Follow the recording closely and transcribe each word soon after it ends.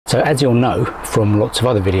So as you'll know from lots of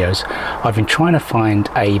other videos, I've been trying to find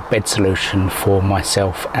a bed solution for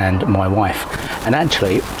myself and my wife. And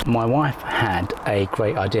actually, my wife had a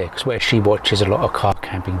great idea, because where she watches a lot of car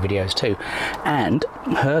camping videos too. And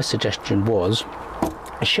her suggestion was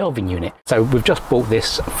a shelving unit. So we've just bought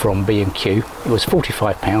this from B&Q. It was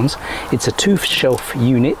 £45. It's a 2-shelf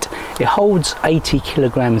unit. It holds 80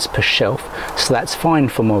 kilograms per shelf, so that's fine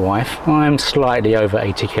for my wife. I'm slightly over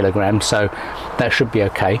 80 kilograms, so that should be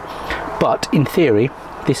okay. But in theory,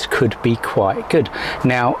 this could be quite good.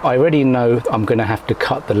 Now, I already know I'm going to have to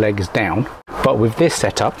cut the legs down, but with this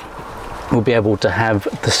setup, we'll be able to have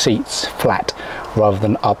the seats flat rather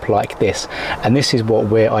than up like this. And this is what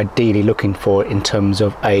we're ideally looking for in terms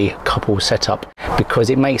of a couple setup, because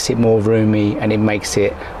it makes it more roomy and it makes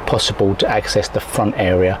it possible to access the front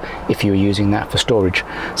area if you're using that for storage.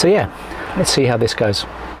 So yeah, let's see how this goes.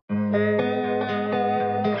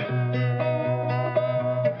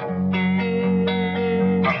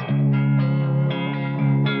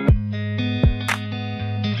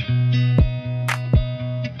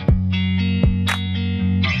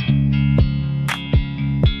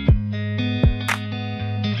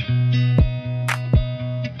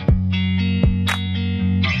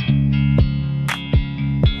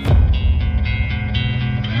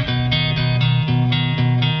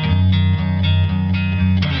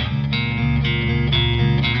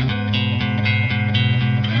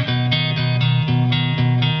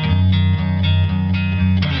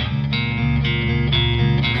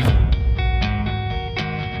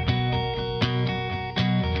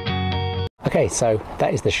 Okay, so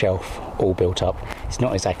that is the shelf all built up. It's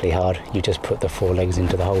not exactly hard, you just put the 4 legs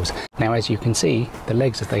into the holes. Now, as you can see, the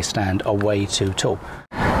legs as they stand are way too tall.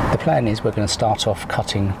 The plan is we're going to start off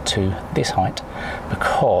cutting to this height,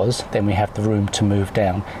 because then we have the room to move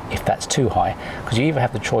down if that's too high. Because you either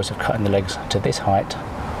have the choice of cutting the legs to this height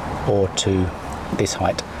or to this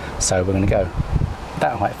height. So we're going to go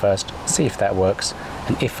that height first, see if that works,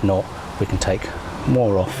 and if not, we can take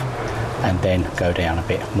more off and then go down a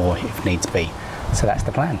bit more if needs be. So that's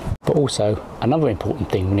the plan. But also, another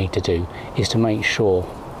important thing we need to do is to make sure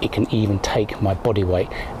it can even take my body weight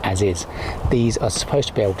as is. These are supposed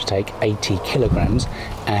to be able to take 80 kilograms,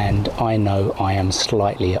 and I know I am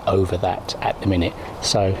slightly over that at the minute.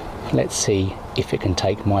 So let's see if it can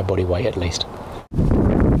take my body weight at least.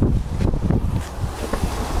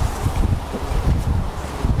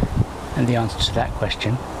 And the answer to that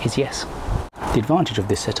question is yes. The advantage of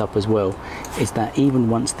this setup as well is that even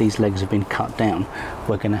once these legs have been cut down,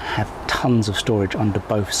 we're going to have tons of storage under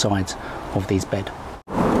both sides of these bed.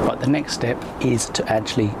 But the next step is to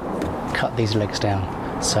actually cut these legs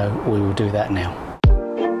down, so we will do that now.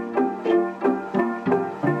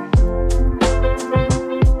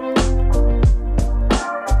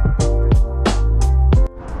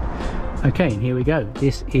 Okay, and here we go.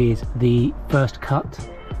 This is the first cut,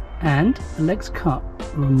 and the legs cut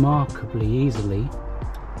remarkably easily,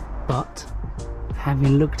 but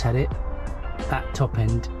having looked at it, that top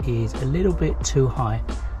end is a little bit too high.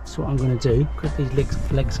 So what I'm going to do, because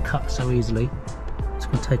these legs cut so easily, I'm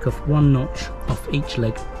just going to take off 1 notch off each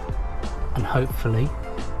leg, and hopefully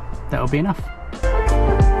that'll be enough.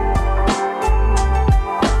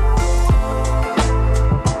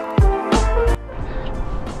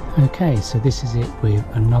 Okay, so this is it with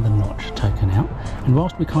another notch taken out, and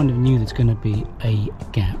whilst we kind of knew there's going to be a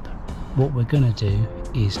gap, what we're going to do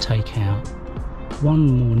is take out 1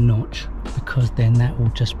 more notch, because then that will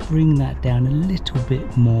just bring that down a little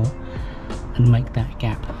bit more and make that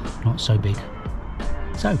gap not so big.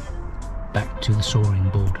 So back to the sawing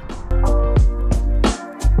board.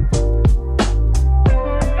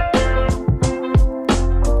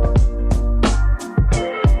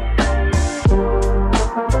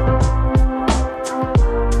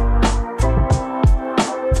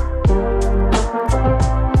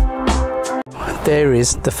 There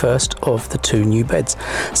is the first of the 2 new beds.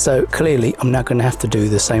 So clearly I'm now going to have to do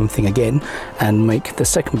the same thing again and make the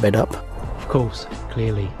second bed up. Of course,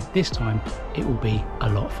 clearly this time it will be a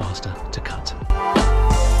lot faster to cut.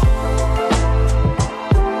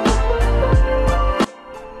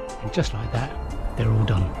 And just like that, they're all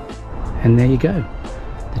done. And there you go,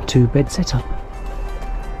 the 2 bed setup.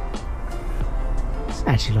 It's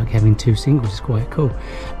actually like having 2 singles, it's quite cool.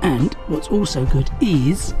 And what's also good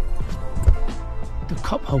is the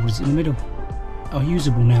cup holders in the middle are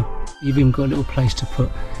usable now. You've even got a little place to put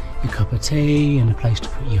your cup of tea and a place to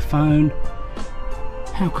put your phone.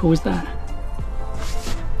 How cool is that?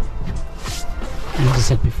 And as I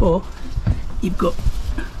said before, you've got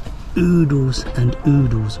oodles and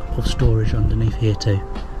oodles of storage underneath here too.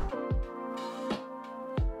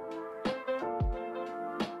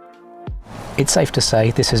 it's safe to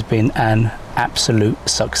say this has been an absolute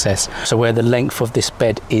success. So where the length of this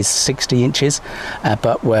bed is 60 inches,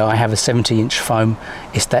 but where I have a 70-inch foam,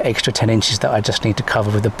 it's that extra 10 inches that I just need to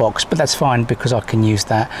cover with the box. But that's fine because I can use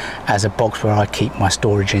that as a box where I keep my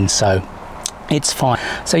storage in, so it's fine.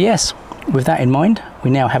 So yes, with that in mind,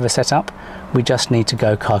 we now have a setup. We just need to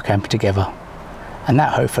go car camping together, and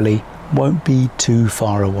that hopefully won't be too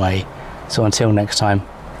far away. So until next time,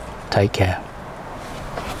 take care.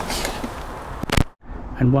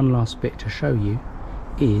 And one last bit to show you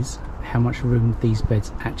is how much room these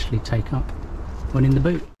beds actually take up when in the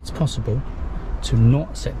boot. It's possible to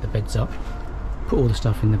not set the beds up, put all the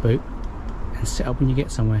stuff in the boot and set up when you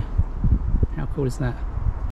get somewhere. How cool is that?